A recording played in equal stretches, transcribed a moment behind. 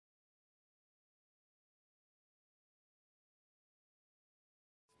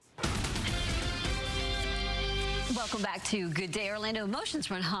Welcome back to Good Day Orlando.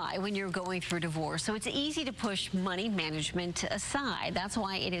 Emotions run high when you're going through divorce, so it's easy to push money management aside. That's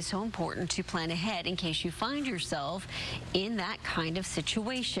why it is so important to plan ahead in case you find yourself in that kind of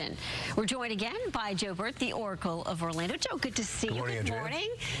situation. We're joined again by Joe Bert, the Oracle of Orlando. Joe, good to see you. Good morning.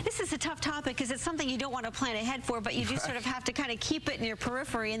 This is a tough topic because it's something you don't want to plan ahead for, but you do sort of have to kind of keep it in your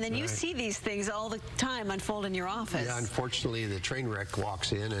periphery, and then you see these things all the time unfold in your office. Yeah, unfortunately, the train wreck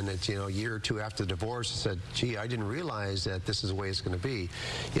walks in, and it's, a year or two after the divorce, said, gee, I didn't realize that this is the way it's going to be.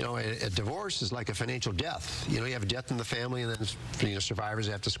 A divorce is like a financial death. You have a death in the family, and then survivors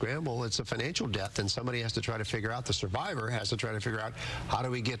have to scramble. It's a financial death, and somebody has to try to figure out, the survivor has to try to figure out, how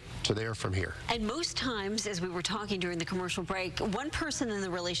do we get to there from here? And most times, as we were talking during the commercial break, one person in the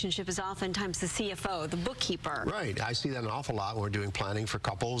relationship is oftentimes the CFO, the bookkeeper. Right. I see that an awful lot when we're doing planning for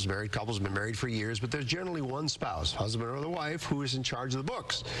couples. Married couples have been married for years, but there's generally one spouse, husband or the wife, who is in charge of the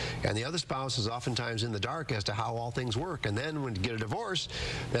books. And the other spouse is oftentimes in the dark as to how all things work. And then when you get a divorce,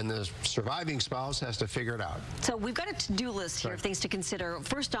 then the surviving spouse has to figure it out. So we've got a to-do list here of things to consider.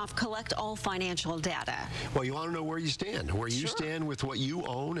 First off, collect all financial data. Well, you want to know where you stand, you stand with what you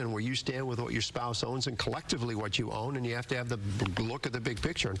own and where you stand with what your spouse owns, and collectively what you own, and you have to have the look at the big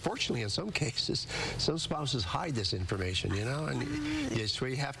picture. Unfortunately, in some cases, some spouses hide this information, and it's where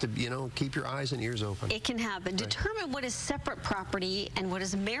you have to, keep your eyes and ears open. It can happen. Determine what is separate property and what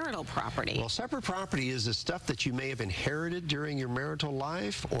is marital property. Well, separate property is the stuff that you may have inherited during your marital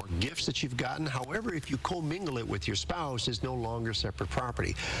life or gifts that you've gotten. However, if you commingle it with your spouse, it's no longer separate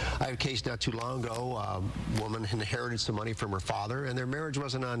property. I had a case not too long ago. A woman inherited some money from her father, and their marriage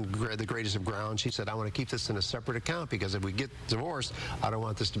wasn't on the greatest of grounds. She said, I want to keep this in a separate account because if we get divorced, I don't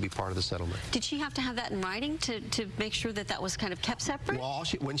want this to be part of the settlement. Did she have to have that in writing to make sure that that was kind of kept separate? Well,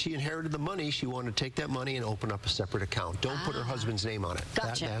 when she inherited the money, she wanted to take that money and open up a separate account. Don't put her husband's name on it.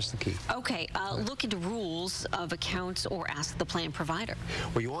 Gotcha. That's the key. Okay. Look into rules of accounts or ask the plan provider.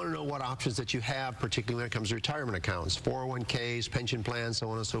 Well, you want to know what options that you have, particularly when it comes to retirement accounts, 401ks, pension plans, so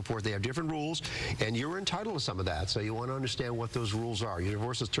on and so forth. They have different rules, and you're entitled to some of that, so you want to understand what those rules are. Your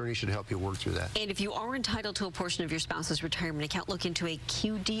divorce attorney should help you work through that. And if you are entitled to a portion of your spouse's retirement account, look into a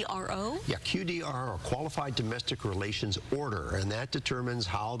QDRO? Yeah, QDRO, or Qualified Domestic Relations Order, and that determines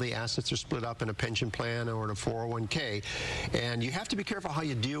how the assets are split up in a pension plan or in a 401k. And you have to be careful how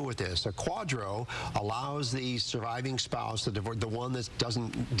you deal with this. A quadro allows the surviving spouse, the one that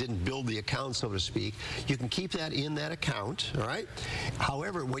didn't build the account, so to speak, you can keep that in that account, all right?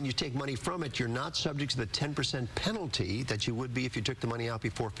 However, when you take money from it, you're not subject to the 10% penalty that you would be if you took the money out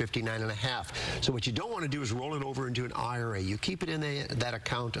before 59 and a half. So what you don't want to do is roll it over into an IRA. You keep it in that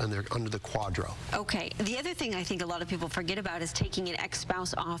account under the quadro. Okay. The other thing I think a lot of people forget about is taking an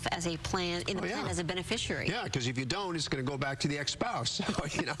ex-spouse off as a plan, plan as a beneficiary. Yeah, because if you don't, it's going to go back to the ex-spouse.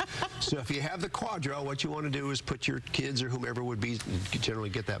 So if you have the quadro, what you want to do is put your kids or whomever would be, generally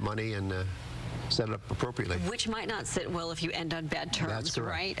get that money and set it up appropriately. Which might not sit well if you end on bad terms, That's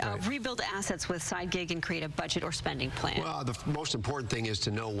correct, right? Rebuild assets with side gig and create a budget or spending plan. Well, the most important thing is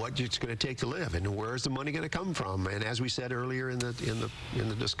to know what it's going to take to live and where's the money going to come from. And as we said earlier in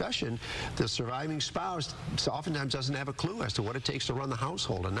the discussion, the surviving spouse oftentimes doesn't have a clue as to what it takes to run the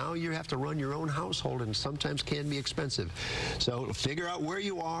household. And now you have to run your own household, and sometimes can be expensive. So figure out where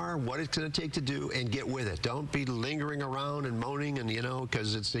you are, what it's going to take to do, and get with it. Don't be lingering around and moaning, and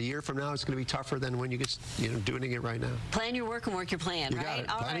because it's a year from now, it's going to be tougher than when you get doing it right now. Plan your work and work your plan, right? Got it.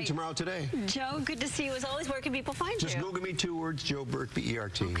 Planning tomorrow today. Joe, good to see you as always. Where can people find you? Just Google me, 2 words, Joe Bert,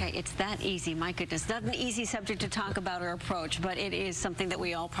 B-E-R-T. Okay, it's that easy. My goodness, not an easy subject to talk about or approach, but it is something that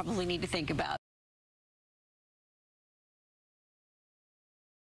we all probably need to think about.